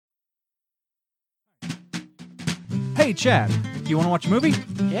Hey, Chad, do you want to watch a movie?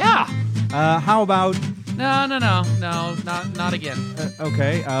 Yeah. How about... No, not again.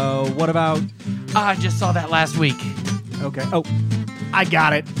 Okay, what about... I just saw that last week. Okay, oh, I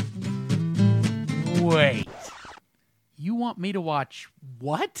got it. Wait. You want me to watch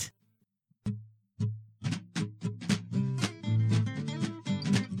what?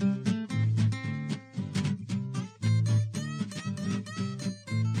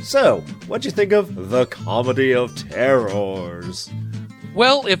 So, what'd you think of The Comedy of Terrors?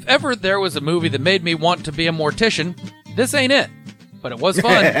 Well, if ever there was a movie that made me want to be a mortician, this ain't it. But it was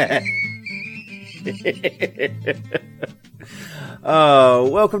fun.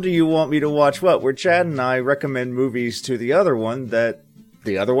 Welcome to You Want Me to Watch What, where Chad and I recommend movies to the other one that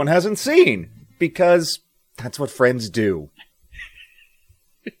the other one hasn't seen. Because that's what friends do.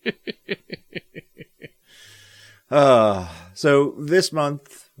 So this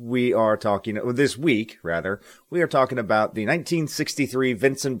week, we are talking about the 1963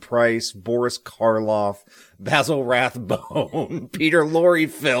 Vincent Price, Boris Karloff, Basil Rathbone, Peter Lorre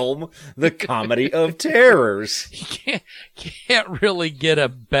film, The Comedy of Terrors. You can't really get a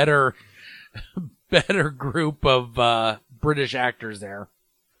better group of British actors there.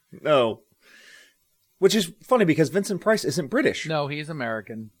 No. Which is funny because Vincent Price isn't British. No, he's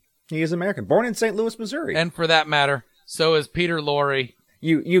American. He is American, born in St. Louis, Missouri. And for that matter, so is Peter Lorre.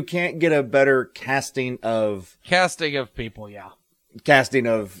 You can't get a better casting of people, yeah. Casting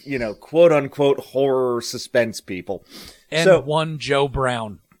of, quote unquote horror suspense people. And one Joe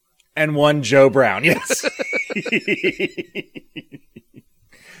Brown. And one Joe Brown, yes.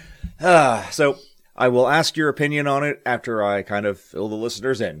 So I will ask your opinion on it after I kind of fill the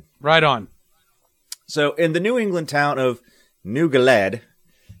listeners in. Right on. So in the New England town of New Gallade,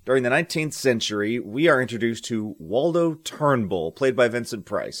 during the 19th century, we are introduced to Waldo Turnbull, played by Vincent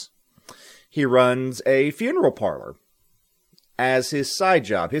Price. He runs a funeral parlor as his side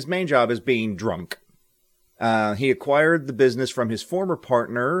job. His main job is being drunk. He acquired the business from his former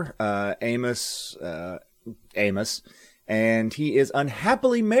partner, Amos, and he is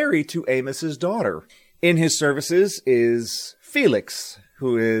unhappily married to Amos's daughter. In his services is Felix,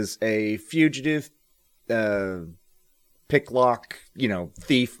 who is a fugitive, picklock,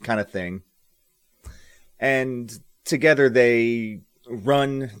 thief kind of thing. And together they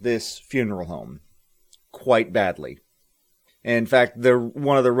run this funeral home quite badly. In fact,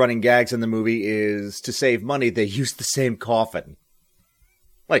 one of the running gags in the movie is to save money, they use the same coffin.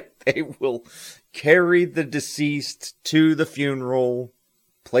 Like, they will carry the deceased to the funeral,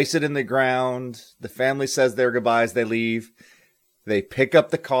 place it in the ground, the family says their goodbyes, they leave, they pick up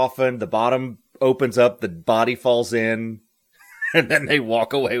the coffin, the bottom opens up, the body falls in, and then they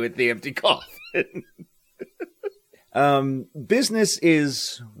walk away with the empty coffin. Business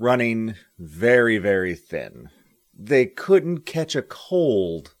is running very, very thin. They couldn't catch a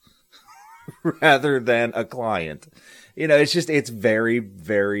cold rather than a client. It's very,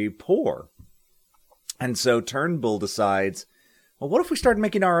 very poor. And so Turnbull decides, well, what if we start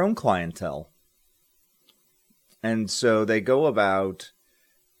making our own clientele? And so they go about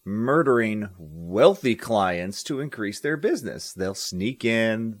murdering wealthy clients to increase their business. They'll sneak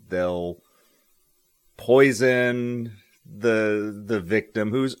in, they'll poison the victim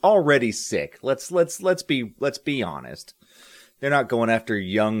who's already sick. Let's be honest. They're not going after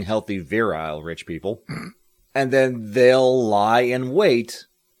young, healthy, virile rich people. And then they'll lie in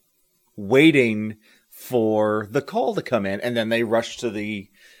waiting for the call to come in, and then they rush to the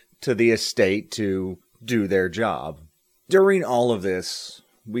estate to do their job. During all of this,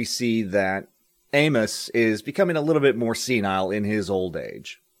 we see that Amos is becoming a little bit more senile in his old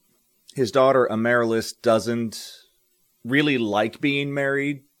age. His daughter, Amaryllis, doesn't really like being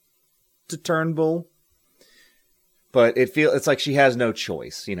married to Turnbull, but it's like she has no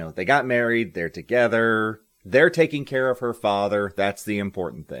choice. They got married, they're together, they're taking care of her father, that's the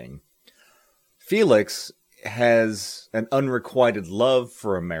important thing. Felix has an unrequited love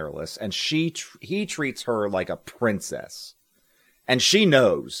for Amaryllis, and he treats her like a princess. And she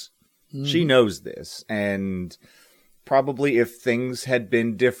knows. She knows this. And probably if things had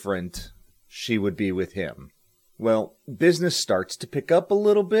been different, she would be with him. Well, business starts to pick up a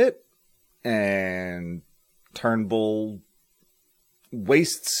little bit, and Turnbull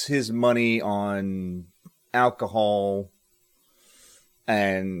wastes his money on alcohol,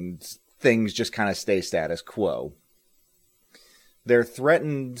 and things just kind of stay status quo. They're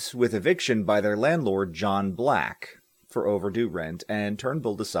threatened with eviction by their landlord, John Black, for overdue rent, and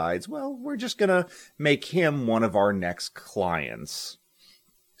Turnbull decides, well, we're just gonna make him one of our next clients.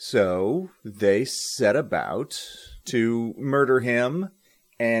 So they set about to murder him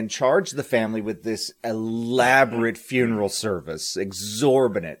and charge the family with this elaborate funeral service,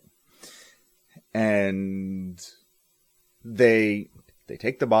 exorbitant. And they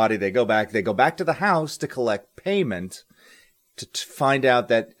take the body, they go back to the house to collect payment to find out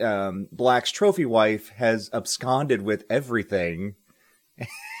that Black's trophy wife has absconded with everything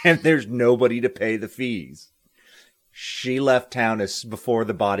and there's nobody to pay the fees. She left town before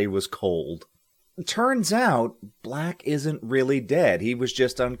the body was cold. Turns out Black isn't really dead. He was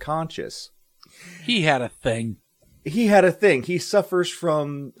just unconscious. He had a thing. He suffers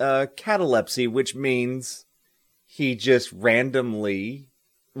from catalepsy, which means he just randomly,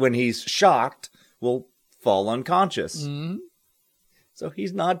 when he's shocked, will fall unconscious. Mm-hmm. So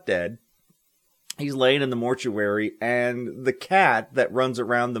he's not dead. He's laying in the mortuary, and the cat that runs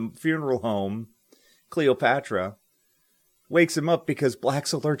around the funeral home, Cleopatra, wakes him up because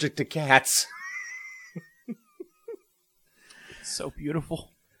Black's allergic to cats. So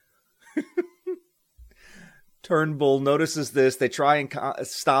beautiful. Turnbull notices this. They try and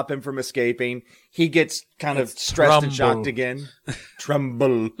stop him from escaping. He gets kind of stressed and shocked again.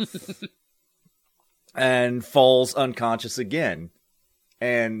 Trumbull. And falls unconscious again.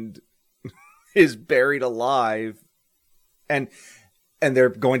 And is buried alive. And they're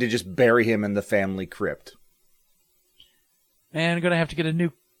going to just bury him in the family crypt. And going to have to get a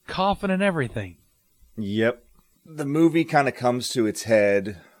new coffin and everything. Yep. The movie kind of comes to its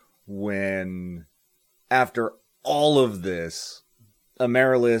head when, after all of this,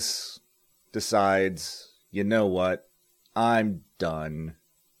 Amaryllis decides, you know what, I'm done.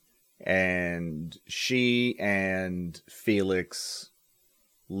 And she and Felix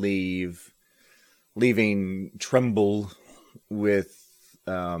leaving Trumbull with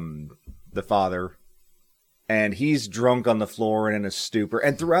the father. And he's drunk on the floor and in a stupor.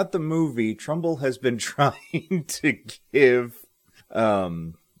 And throughout the movie, Trumbull has been trying to give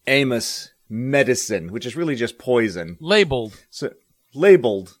Amos medicine, which is really just poison. Labeled,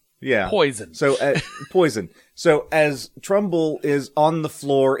 yeah. poison. So, poison. So as Trumbull is on the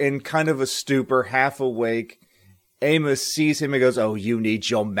floor in kind of a stupor, half awake, Amos sees him and goes, "Oh, you need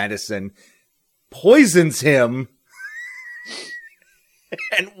your medicine." Poisons him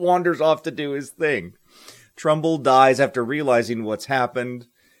and wanders off to do his thing. Trumbull dies after realizing what's happened.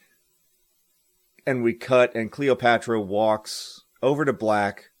 And we cut, and Cleopatra walks over to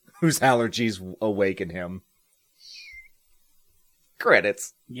Black, whose allergies awaken him.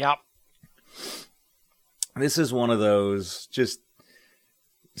 Credits. Yep. This is one of those just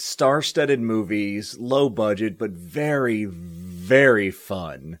star-studded movies, low budget, but very, very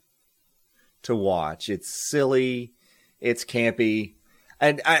fun to watch. It's silly. It's campy.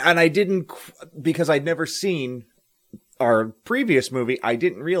 And I didn't, because I'd never seen our previous movie, I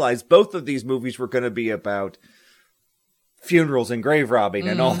didn't realize both of these movies were going to be about funerals and grave robbing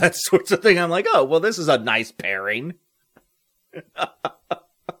and all that sorts of thing. I'm like, oh, well, this is a nice pairing.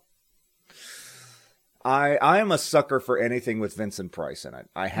 I am a sucker for anything with Vincent Price in it.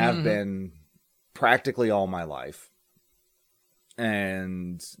 I have been practically all my life.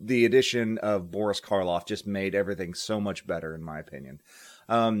 And the addition of Boris Karloff just made everything so much better, in my opinion.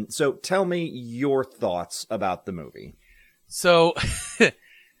 So tell me your thoughts about the movie. So,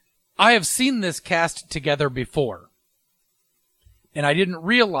 I have seen this cast together before. And I didn't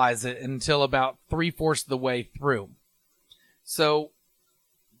realize it until about 3/4 of the way through. So,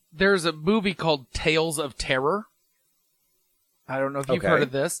 there's a movie called Tales of Terror. I don't know if you've heard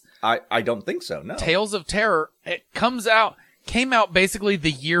of this. I don't think so, no. Tales of Terror. It came out basically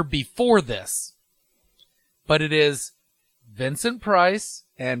the year before this. But it is Vincent Price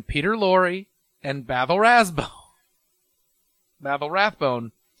and Peter Lorre and Basil Rathbone,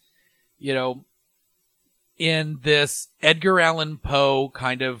 you know, in this Edgar Allan Poe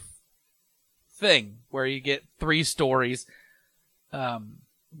kind of thing where you get 3 stories,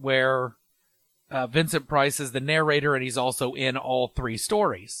 where Vincent Price is the narrator and he's also in all 3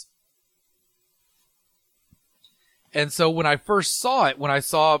 stories. And so when I first saw it, when I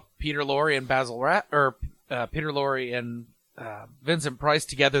saw Peter Lorre and Peter Lorre and Vincent Price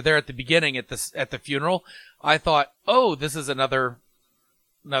together there at the beginning at the funeral, I thought, oh, this is another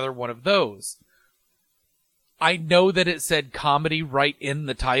one of those. I know that it said comedy right in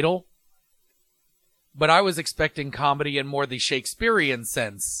the title, but I was expecting comedy in more the Shakespearean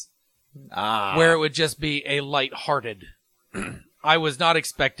sense, where it would just be a light-hearted. I was not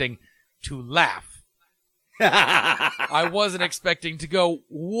expecting to laugh. I wasn't expecting to go,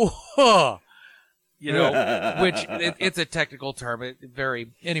 whoa, you know, which it's a technical term.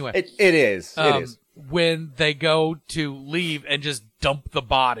 Anyway. It is. It is. When they go to leave and just dump the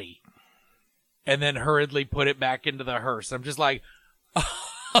body and then hurriedly put it back into the hearse. I'm just like,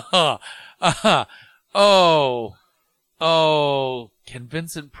 Oh, can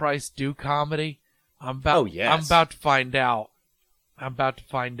Vincent Price do comedy? Oh, yes. I'm about to find out.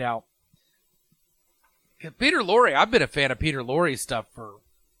 Peter Lorre, I've been a fan of Peter Lorre's stuff for,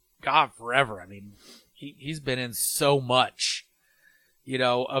 God, forever. I mean, he's been in so much,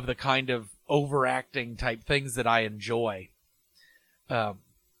 of the kind of overacting type things that I enjoy. But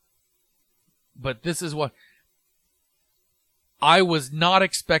this is what I was not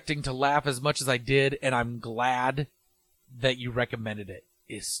expecting to laugh as much as I did, and I'm glad that you recommended it.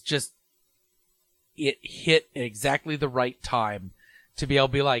 It's just, it hit exactly the right time to be able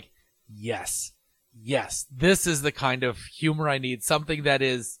to be like, yes, this is the kind of humor I need. Something that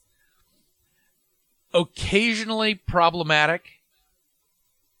is occasionally problematic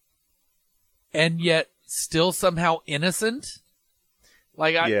and yet still somehow innocent.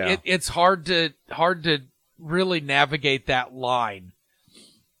 Like, it's hard to really navigate that line.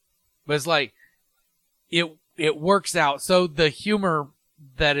 But it's like, it works out. So the humor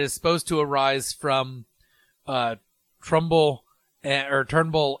that is supposed to arise from Turnbull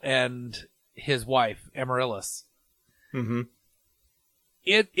and his wife, Amaryllis. Mm-hmm.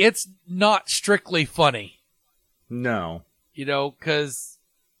 It's not strictly funny. No. Because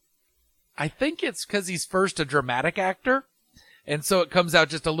I think it's because he's first a dramatic actor, and so it comes out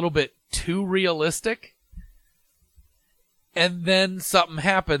just a little bit too realistic. And then something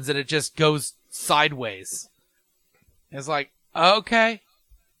happens and it just goes sideways. It's like, okay.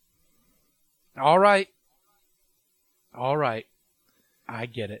 All right. I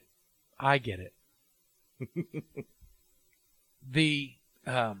get it.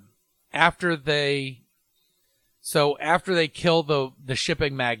 After they kill the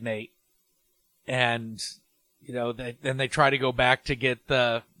shipping magnate, and then they try to go back to get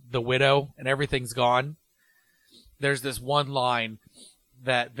the widow, and everything's gone. There's this one line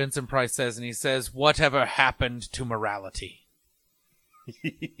that Vincent Price says, and he says, "Whatever happened to morality?"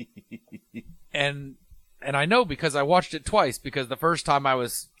 and I know because I watched it twice, because the first time I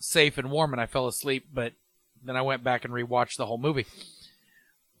was safe and warm and I fell asleep, but then I went back and rewatched the whole movie.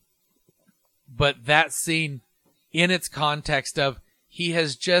 But that scene, in its context of, he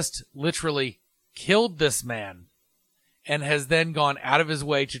has just literally killed this man and has then gone out of his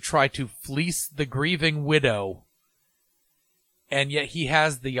way to try to fleece the grieving widow, and yet he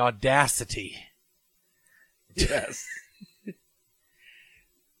has the audacity. Yes.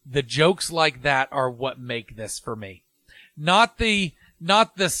 The jokes like that are what make this for me. Not the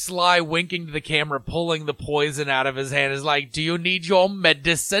sly winking to the camera, pulling the poison out of his hand is like, "Do you need your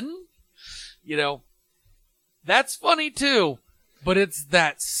medicine?" That's funny too, but it's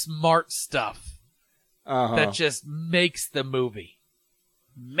that smart stuff that just makes the movie.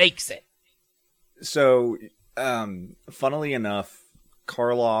 Makes it. So, funnily enough,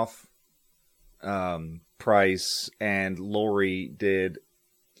 Karloff, Price, and Laurie did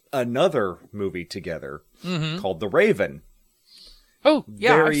another movie together called The Raven. Oh,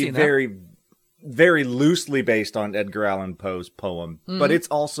 yeah, I've seen that. Very, very loosely based on Edgar Allan Poe's poem, but it's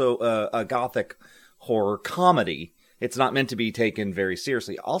also a gothic horror comedy. It's not meant to be taken very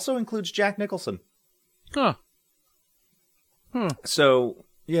seriously. Also includes Jack Nicholson. Huh. So,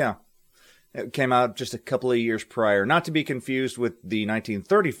 yeah. It came out just a couple of years prior. Not to be confused with the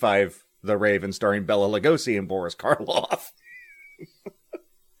 1935 The Raven starring Bela Lugosi and Boris Karloff.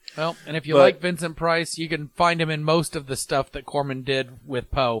 Well, and if you like Vincent Price, you can find him in most of the stuff that Corman did with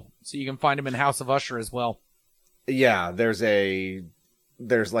Poe. So you can find him in House of Usher as well. Yeah, there's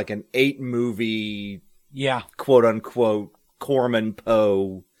like an 8-movie, yeah, quote unquote Corman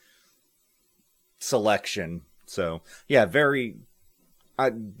Poe selection. So yeah,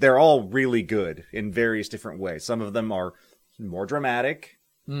 they're all really good in various different ways. Some of them are more dramatic.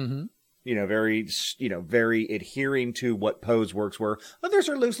 Mm-hmm. Very adhering to what Poe's works were. Others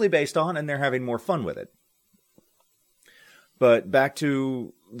are loosely based on, and they're having more fun with it. But back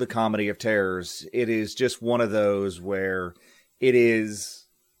to the Comedy of Terrors, it is just one of those where it is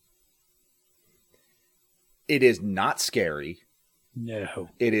not scary. No.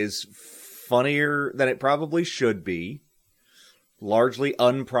 It is funnier than it probably should be. Largely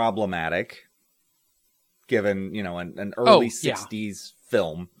unproblematic, given, an early 60s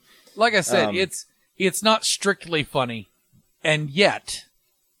film. Like I said, it's not strictly funny, and yet.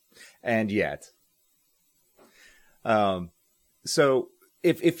 So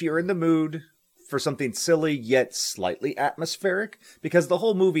if you're in the mood for something silly yet slightly atmospheric, because the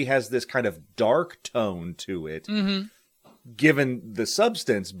whole movie has this kind of dark tone to it, given the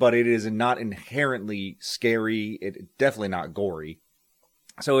substance, but it is not inherently scary. It definitely not gory.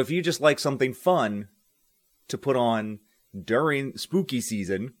 So if you just like something fun to put on during spooky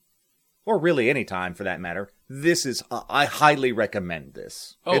season, or really any time for that matter, this is, I highly recommend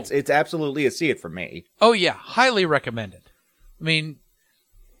this. Oh. It's absolutely a see it for me. Oh yeah, highly recommended. I mean,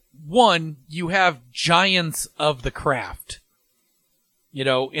 one, you have giants of the craft,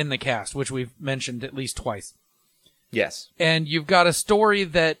 in the cast, which we've mentioned at least twice. Yes. And you've got a story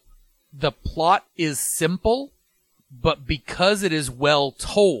that the plot is simple, but because it is well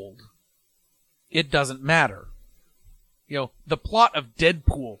told, it doesn't matter. The plot of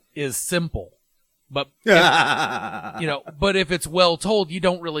Deadpool is simple, but but if it's well told, you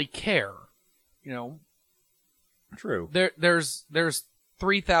don't really care. True. There's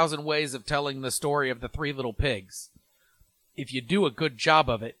 3,000 ways of telling the story of the Three Little Pigs. If you do a good job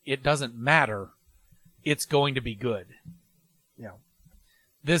of it, it doesn't matter. It's going to be good.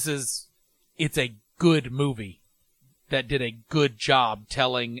 It's a good movie that did a good job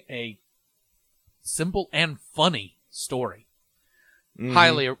telling a simple and funny story.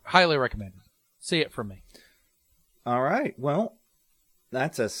 Mm-hmm. Highly recommended. See it from me. All right. Well,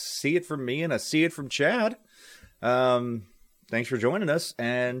 that's a see it from me and a see it from Chad. Thanks for joining us.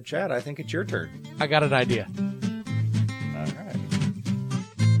 And Chad, I think it's your turn. I got an idea. All right.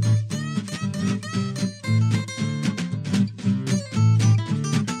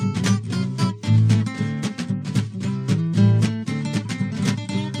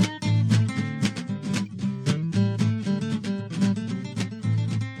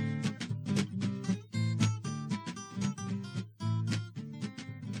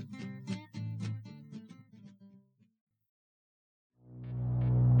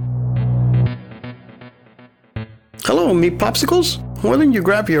 Hello, Meat Popsicles. Why don't you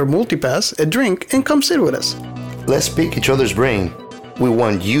grab your multipass, a drink, and come sit with us? Let's pick each other's brain. We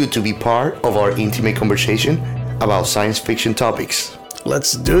want you to be part of our intimate conversation about science fiction topics.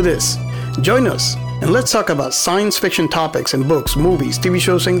 Let's do this. Join us, and let's talk about science fiction topics in books, movies, TV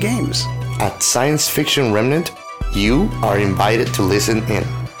shows, and games. At Science Fiction Remnant, you are invited to listen in.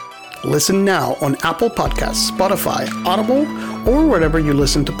 Listen now on Apple Podcasts, Spotify, Audible, or wherever you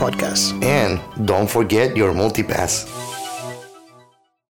listen to podcasts. And don't forget your multipass.